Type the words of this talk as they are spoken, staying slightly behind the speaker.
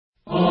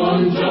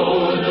On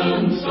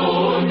Jordan's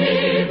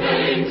stormy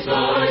banks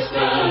I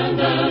stand,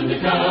 and the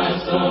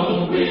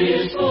castle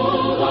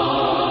wistful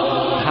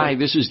lie. Hi,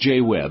 this is Jay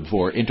Webb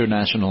for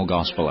International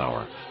Gospel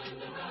Hour.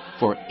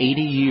 For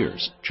 80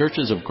 years,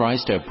 Churches of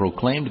Christ have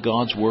proclaimed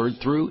God's Word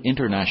through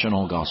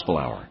International Gospel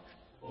Hour.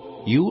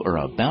 You are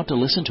about to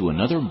listen to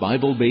another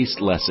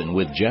Bible-based lesson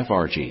with Jeff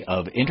Archie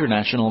of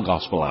International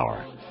Gospel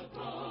Hour.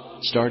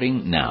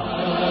 Starting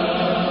now.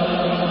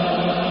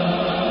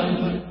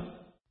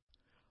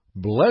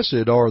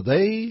 Blessed are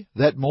they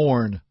that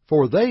mourn,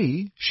 for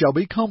they shall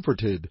be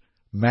comforted.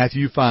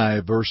 Matthew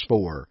 5, verse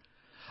 4.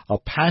 A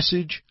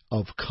passage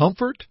of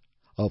comfort,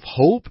 of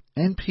hope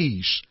and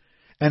peace,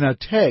 and a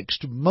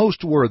text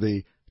most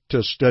worthy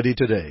to study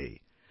today.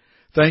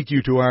 Thank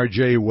you to our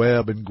Jay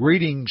Webb, and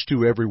greetings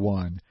to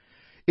everyone.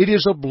 It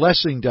is a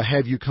blessing to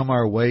have you come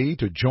our way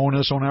to join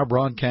us on our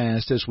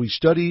broadcast as we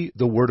study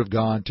the Word of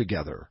God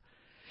together.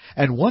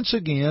 And once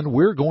again,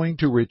 we're going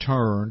to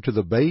return to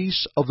the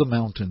base of the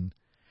mountain,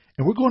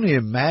 and we're going to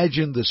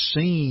imagine the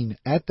scene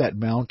at that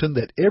mountain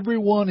that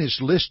everyone is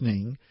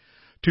listening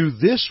to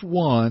this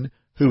one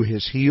who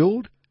has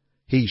healed,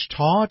 he's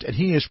taught, and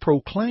he has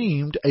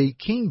proclaimed a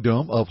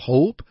kingdom of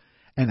hope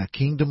and a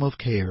kingdom of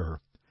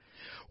care.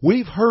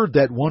 We've heard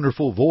that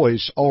wonderful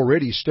voice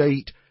already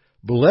state,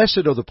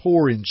 "Blessed are the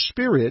poor in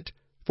spirit,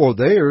 for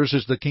theirs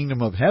is the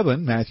kingdom of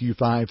heaven," Matthew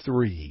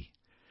 5:3.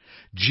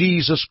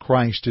 Jesus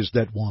Christ is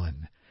that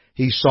one.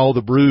 He saw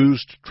the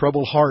bruised,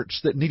 troubled hearts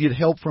that needed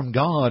help from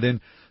God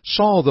and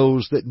saw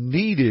those that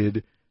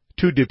needed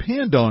to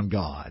depend on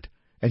God,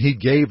 and He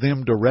gave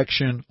them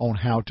direction on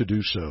how to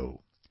do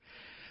so.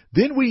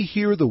 Then we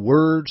hear the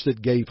words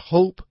that gave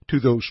hope to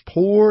those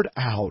poured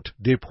out,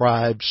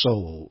 deprived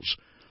souls,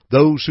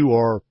 those who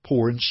are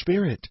poor in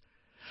spirit.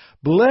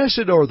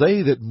 Blessed are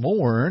they that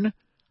mourn,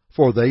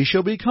 for they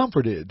shall be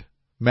comforted.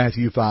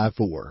 Matthew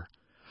 5:4.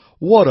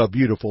 What a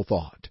beautiful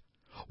thought.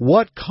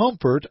 What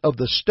comfort of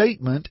the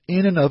statement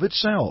in and of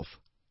itself.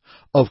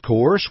 Of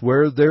course,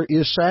 where there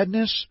is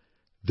sadness,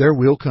 there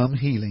will come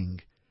healing.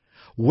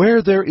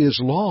 Where there is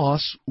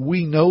loss,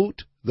 we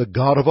note the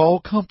God of all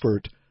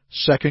comfort,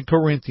 2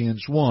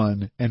 Corinthians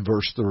 1 and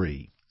verse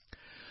 3.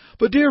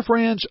 But dear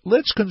friends,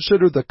 let's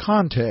consider the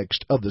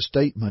context of the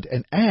statement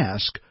and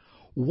ask,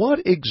 what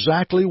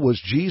exactly was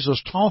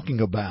Jesus talking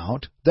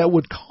about that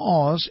would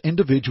cause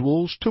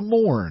individuals to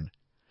mourn?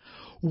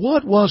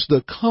 What was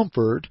the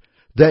comfort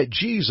that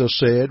Jesus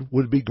said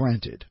would be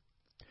granted?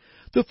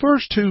 The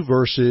first two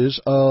verses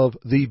of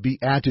the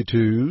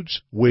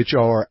Beatitudes, which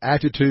are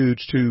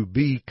attitudes to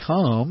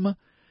become,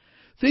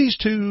 these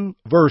two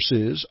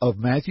verses of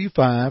Matthew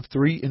 5,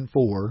 3 and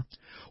 4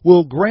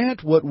 will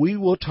grant what we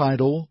will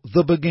title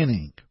the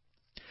beginning.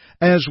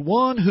 As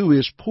one who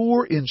is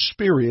poor in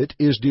spirit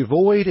is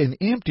devoid and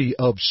empty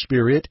of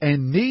spirit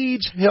and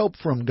needs help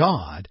from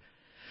God,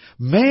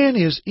 man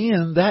is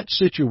in that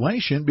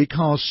situation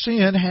because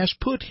sin has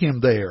put him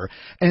there,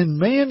 and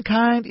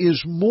mankind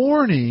is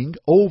mourning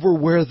over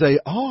where they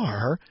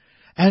are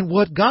and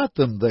what got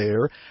them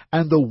there,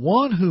 and the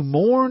one who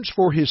mourns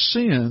for his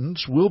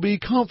sins will be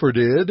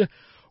comforted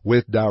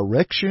with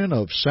direction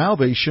of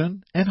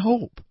salvation and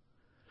hope.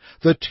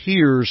 The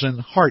tears and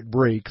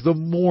heartbreak, the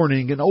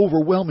mourning and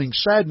overwhelming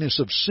sadness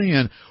of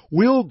sin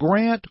will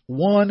grant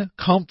one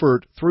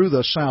comfort through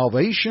the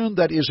salvation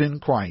that is in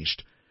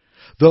Christ.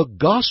 The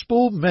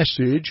gospel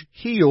message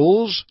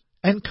heals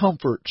and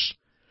comforts.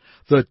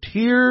 The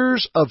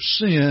tears of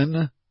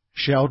sin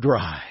shall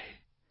dry.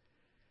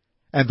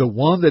 And the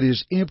one that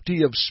is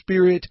empty of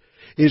spirit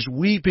is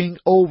weeping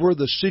over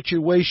the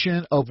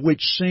situation of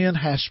which sin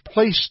has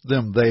placed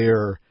them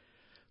there.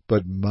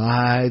 But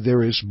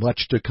there is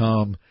much to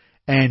come,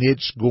 and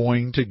it's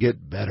going to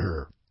get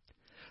better.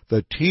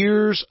 The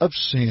tears of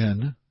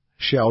sin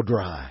shall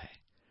dry.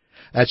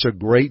 That's a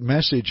great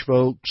message,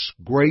 folks.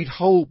 Great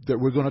hope that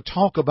we're going to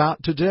talk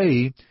about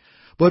today.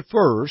 But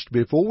first,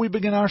 before we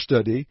begin our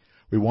study,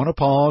 we want to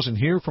pause and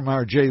hear from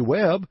our Jay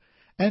Webb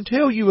and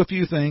tell you a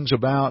few things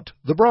about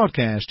the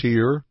broadcast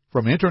here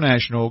from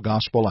International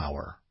Gospel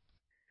Hour.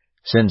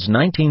 Since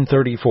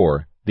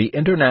 1934, the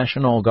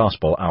International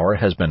Gospel Hour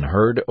has been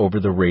heard over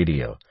the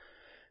radio.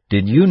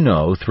 Did you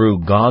know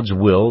through God's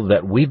will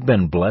that we've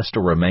been blessed to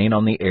remain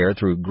on the air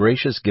through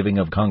gracious giving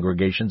of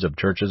congregations of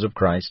Churches of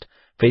Christ,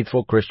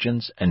 faithful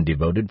Christians, and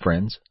devoted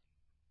friends?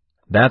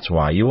 That's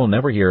why you will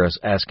never hear us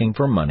asking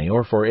for money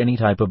or for any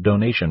type of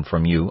donation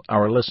from you,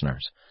 our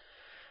listeners.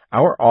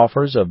 Our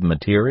offers of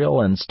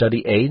material and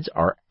study aids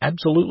are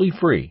absolutely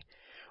free.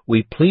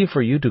 We plead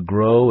for you to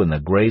grow in the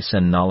grace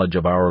and knowledge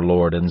of our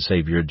Lord and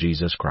Savior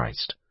Jesus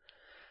Christ.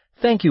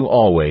 Thank you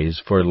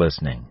always for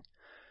listening.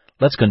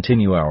 Let's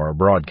continue our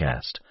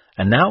broadcast.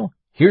 And now,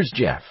 here's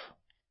Jeff.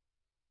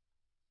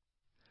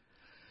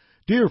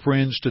 Dear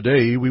friends,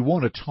 today we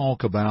want to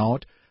talk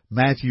about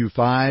Matthew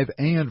 5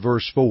 and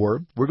verse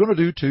 4. We're going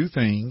to do two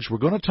things. We're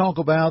going to talk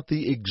about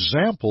the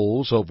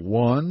examples of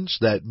ones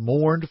that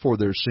mourned for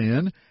their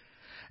sin,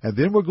 and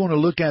then we're going to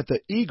look at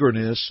the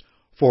eagerness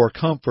for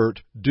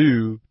comfort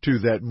due to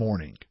that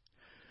mourning.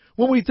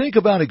 When we think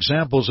about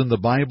examples in the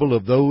Bible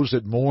of those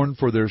that mourn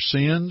for their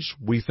sins,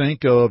 we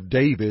think of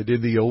David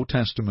in the Old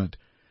Testament.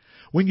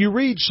 When you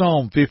read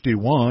Psalm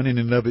 51 in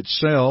and of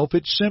itself,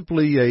 it's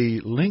simply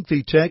a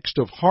lengthy text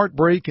of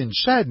heartbreak and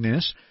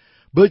sadness,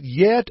 but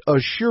yet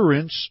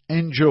assurance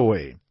and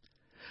joy.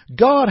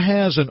 God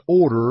has an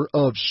order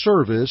of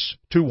service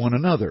to one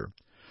another.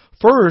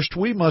 First,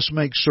 we must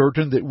make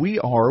certain that we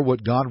are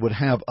what God would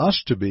have us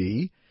to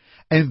be,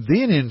 and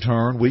then in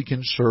turn we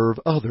can serve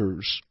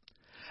others.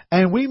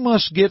 And we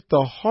must get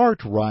the heart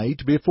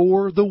right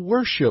before the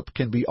worship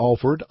can be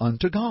offered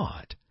unto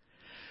God.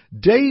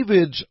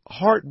 David's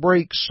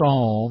heartbreak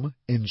psalm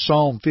in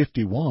Psalm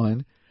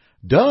 51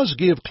 does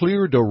give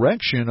clear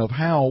direction of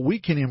how we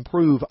can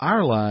improve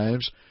our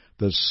lives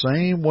the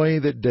same way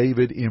that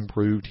David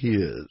improved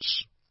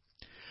his.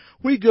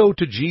 We go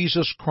to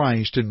Jesus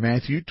Christ in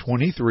Matthew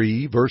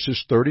 23,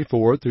 verses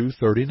 34 through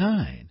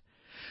 39.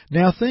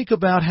 Now think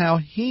about how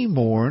He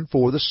mourned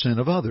for the sin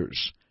of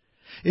others.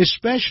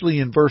 Especially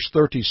in verse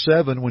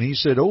 37 when He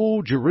said,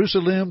 "O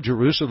Jerusalem,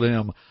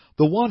 Jerusalem,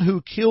 the one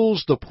who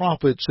kills the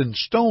prophets and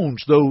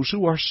stones those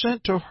who are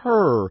sent to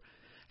her.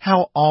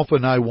 How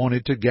often I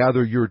wanted to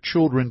gather your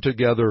children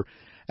together,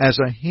 as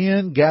a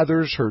hen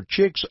gathers her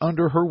chicks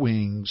under her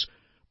wings,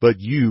 but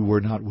you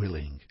were not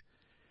willing."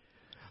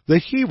 The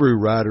Hebrew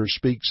writer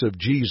speaks of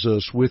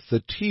Jesus with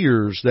the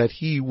tears that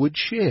He would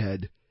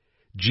shed.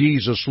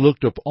 Jesus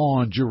looked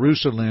upon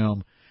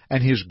Jerusalem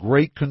and His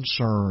great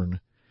concern,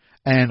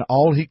 and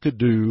all He could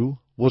do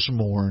was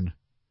mourn.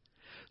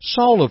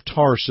 Saul of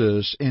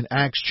Tarsus in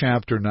Acts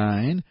chapter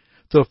 9,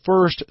 the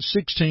first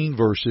 16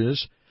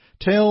 verses,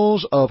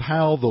 tells of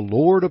how the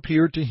Lord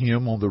appeared to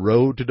him on the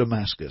road to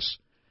Damascus.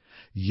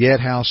 Yet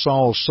how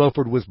Saul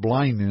suffered with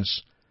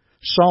blindness.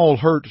 Saul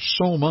hurt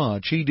so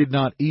much he did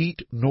not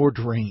eat nor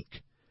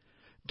drink.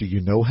 Do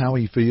you know how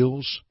he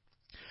feels?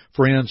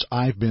 Friends,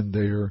 I've been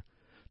there,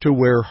 to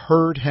where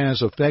hurt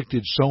has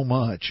affected so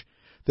much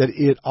that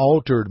it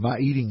altered my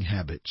eating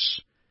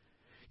habits.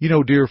 You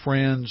know, dear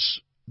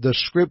friends, the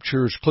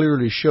Scriptures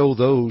clearly show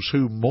those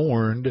who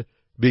mourned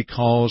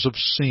because of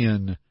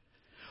sin.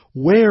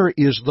 Where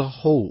is the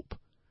hope?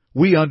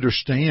 We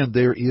understand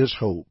there is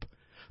hope.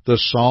 The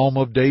Psalm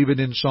of David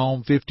in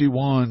Psalm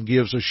 51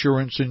 gives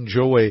assurance and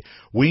joy.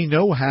 We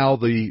know how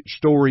the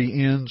story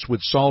ends with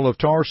Saul of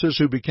Tarsus,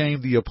 who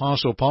became the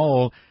Apostle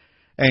Paul,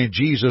 and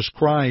Jesus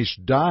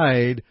Christ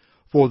died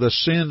for the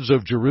sins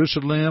of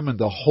Jerusalem and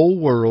the whole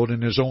world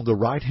and is on the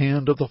right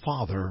hand of the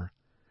Father.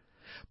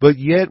 But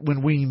yet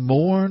when we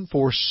mourn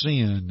for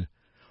sin,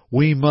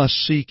 we must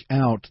seek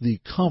out the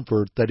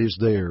comfort that is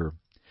there.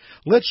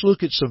 Let's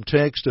look at some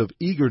text of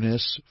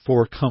eagerness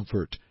for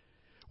comfort.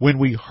 When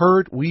we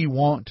hurt, we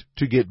want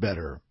to get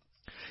better.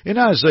 In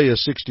Isaiah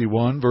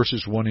 61,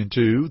 verses 1 and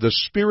 2, "The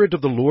Spirit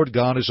of the Lord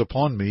God is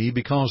upon me,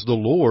 because the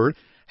Lord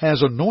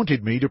has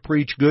anointed me to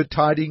preach good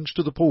tidings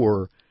to the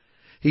poor.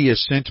 He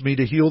has sent me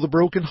to heal the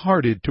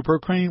brokenhearted, to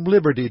proclaim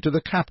liberty to the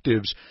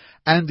captives,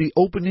 and the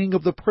opening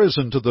of the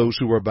prison to those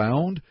who are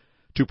bound,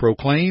 to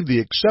proclaim the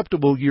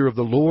acceptable year of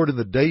the Lord and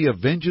the day of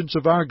vengeance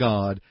of our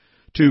God,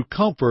 to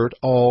comfort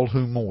all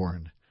who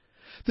mourn."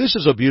 This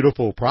is a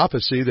beautiful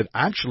prophecy that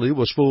actually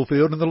was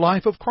fulfilled in the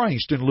life of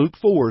Christ in Luke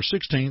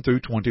 4:16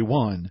 through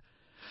 21.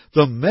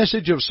 The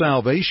message of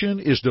salvation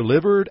is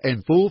delivered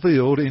and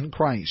fulfilled in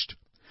Christ.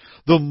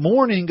 The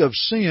mourning of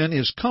sin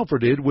is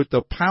comforted with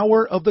the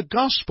power of the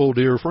gospel,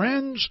 dear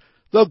friends,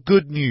 the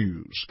good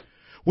news.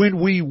 When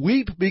we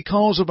weep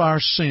because of our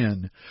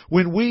sin,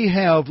 when we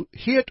have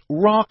hit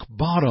rock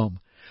bottom,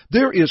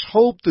 there is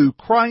hope through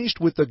Christ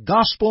with the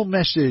gospel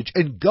message,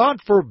 and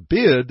God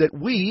forbid that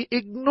we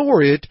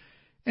ignore it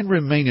and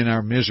remain in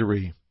our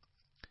misery.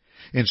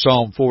 In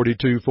Psalm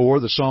 42:4,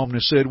 the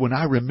psalmist said, "When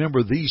I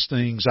remember these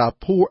things, I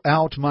pour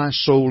out my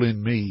soul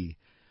in me.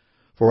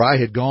 For I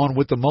had gone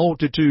with the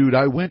multitude,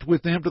 I went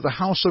with them to the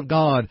house of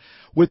God,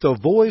 with a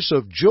voice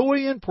of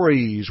joy and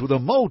praise, with a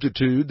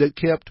multitude that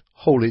kept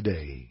holy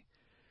day."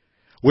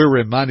 We're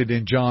reminded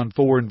in John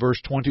 4 and verse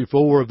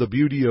 24 of the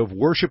beauty of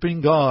worshiping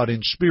God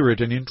in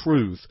spirit and in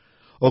truth,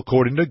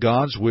 according to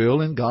God's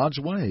will and God's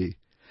way,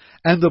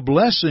 and the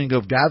blessing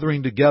of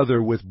gathering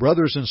together with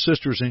brothers and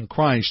sisters in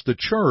Christ, the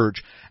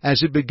church,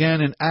 as it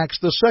began in Acts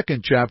the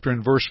 2nd chapter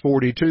in verse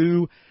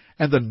 42,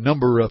 and the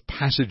number of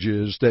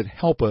passages that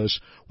help us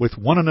with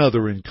one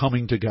another in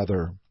coming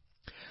together.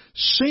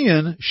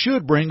 Sin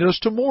should bring us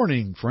to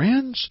mourning,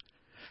 friends.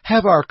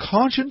 Have our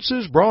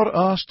consciences brought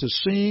us to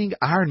seeing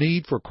our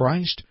need for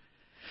Christ?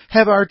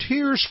 Have our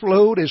tears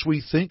flowed as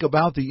we think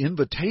about the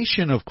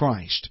invitation of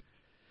Christ?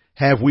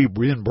 Have we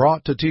been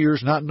brought to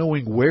tears not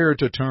knowing where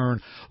to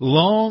turn,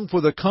 long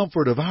for the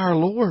comfort of our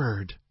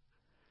Lord?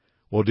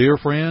 Well, dear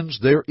friends,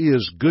 there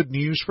is good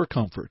news for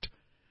comfort.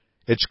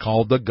 It's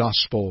called the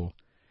gospel.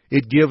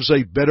 It gives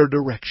a better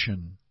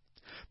direction.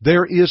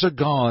 There is a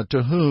God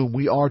to whom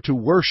we are to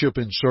worship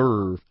and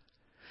serve,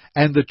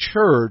 and the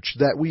church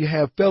that we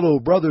have fellow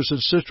brothers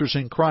and sisters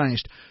in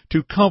Christ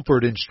to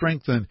comfort and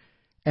strengthen.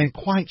 And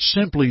quite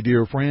simply,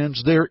 dear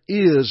friends, there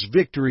is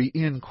victory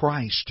in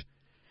Christ.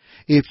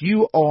 If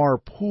you are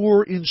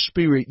poor in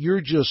spirit,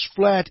 you're just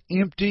flat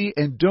empty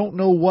and don't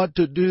know what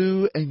to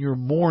do, and you're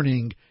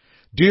mourning,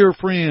 dear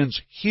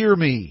friends, hear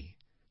me.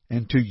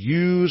 And to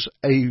use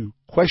a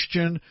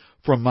question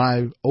from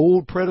my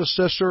old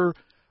predecessor,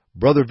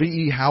 Brother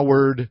V.E.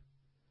 Howard,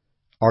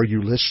 are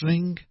you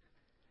listening?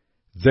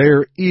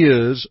 There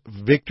is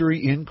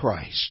victory in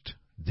Christ.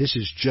 This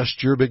is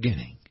just your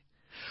beginning.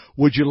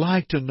 Would you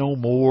like to know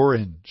more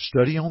and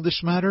study on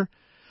this matter?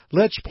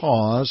 Let's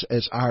pause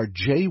as our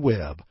Jay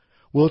Webb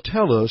will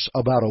tell us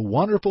about a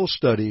wonderful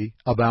study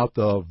about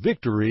the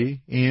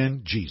victory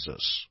in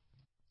Jesus.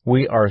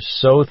 We are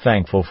so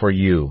thankful for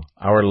you,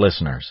 our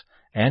listeners,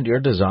 and your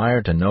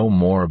desire to know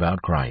more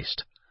about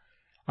Christ.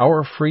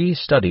 Our free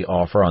study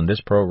offer on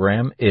this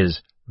program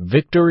is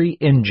Victory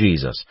in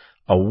Jesus,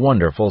 a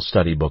wonderful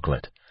study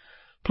booklet.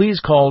 Please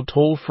call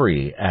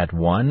toll-free at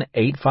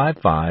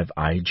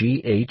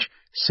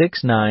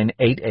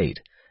 1-855-IGH-6988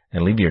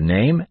 and leave your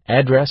name,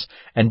 address,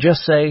 and just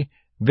say,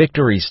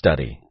 Victory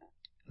Study.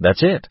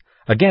 That's it.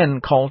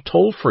 Again, call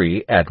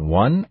toll-free at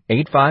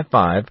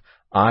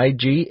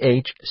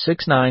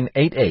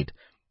 1-855-IGH-6988.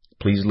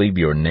 Please leave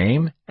your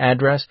name,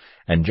 address,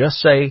 and just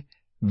say,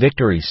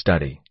 Victory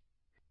Study.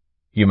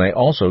 You may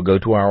also go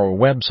to our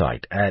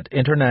website at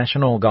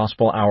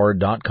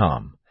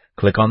internationalgospelhour.com.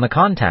 Click on the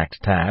Contact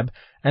tab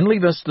and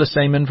leave us the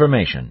same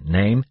information,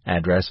 name,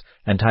 address,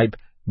 and type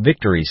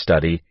Victory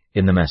Study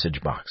in the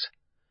message box.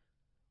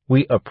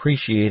 We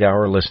appreciate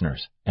our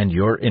listeners and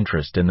your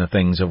interest in the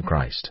things of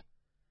Christ.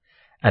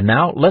 And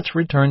now let's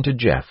return to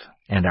Jeff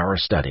and our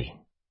study.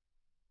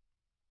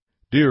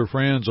 Dear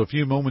friends, a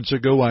few moments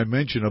ago I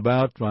mentioned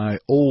about my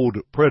old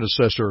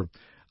predecessor.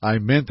 I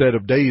meant that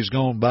of days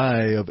gone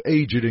by, of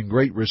aged in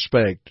great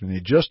respect, and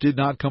it just did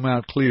not come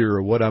out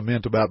clear what I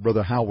meant about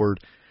Brother Howard.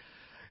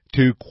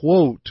 To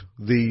quote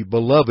the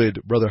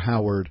beloved Brother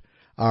Howard,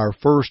 our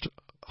first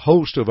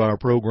host of our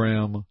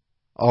program,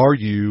 are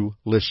you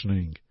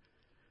listening?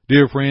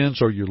 Dear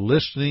friends, are you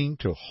listening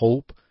to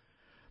hope?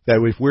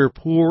 That if we're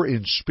poor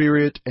in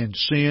spirit and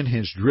sin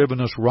has driven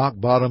us rock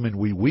bottom and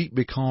we weep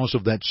because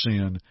of that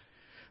sin,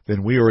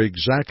 then we are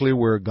exactly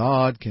where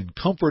God can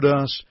comfort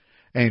us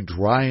and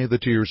dry the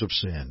tears of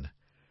sin.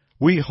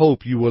 We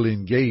hope you will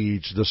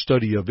engage the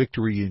study of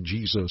victory in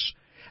Jesus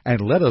and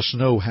let us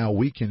know how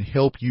we can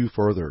help you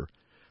further.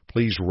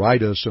 Please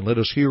write us and let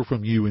us hear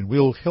from you, and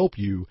we'll help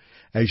you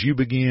as you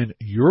begin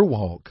your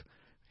walk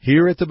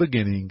here at the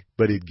beginning,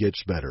 but it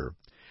gets better.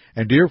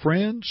 And dear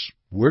friends,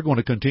 we're going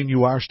to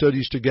continue our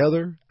studies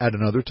together at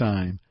another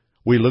time.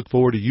 We look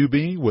forward to you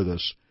being with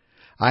us.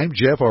 I'm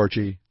Jeff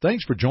Archie.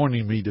 Thanks for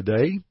joining me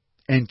today,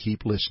 and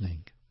keep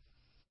listening.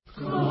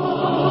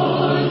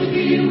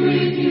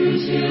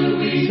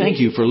 Thank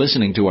you for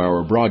listening to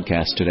our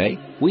broadcast today.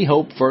 We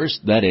hope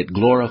first that it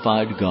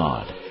glorified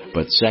God,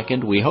 but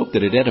second, we hope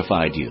that it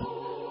edified you.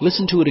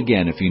 Listen to it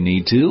again if you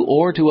need to,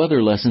 or to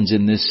other lessons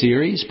in this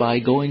series by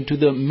going to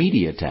the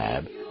Media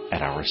tab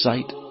at our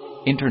site,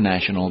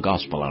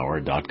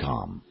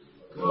 internationalgospelhour.com.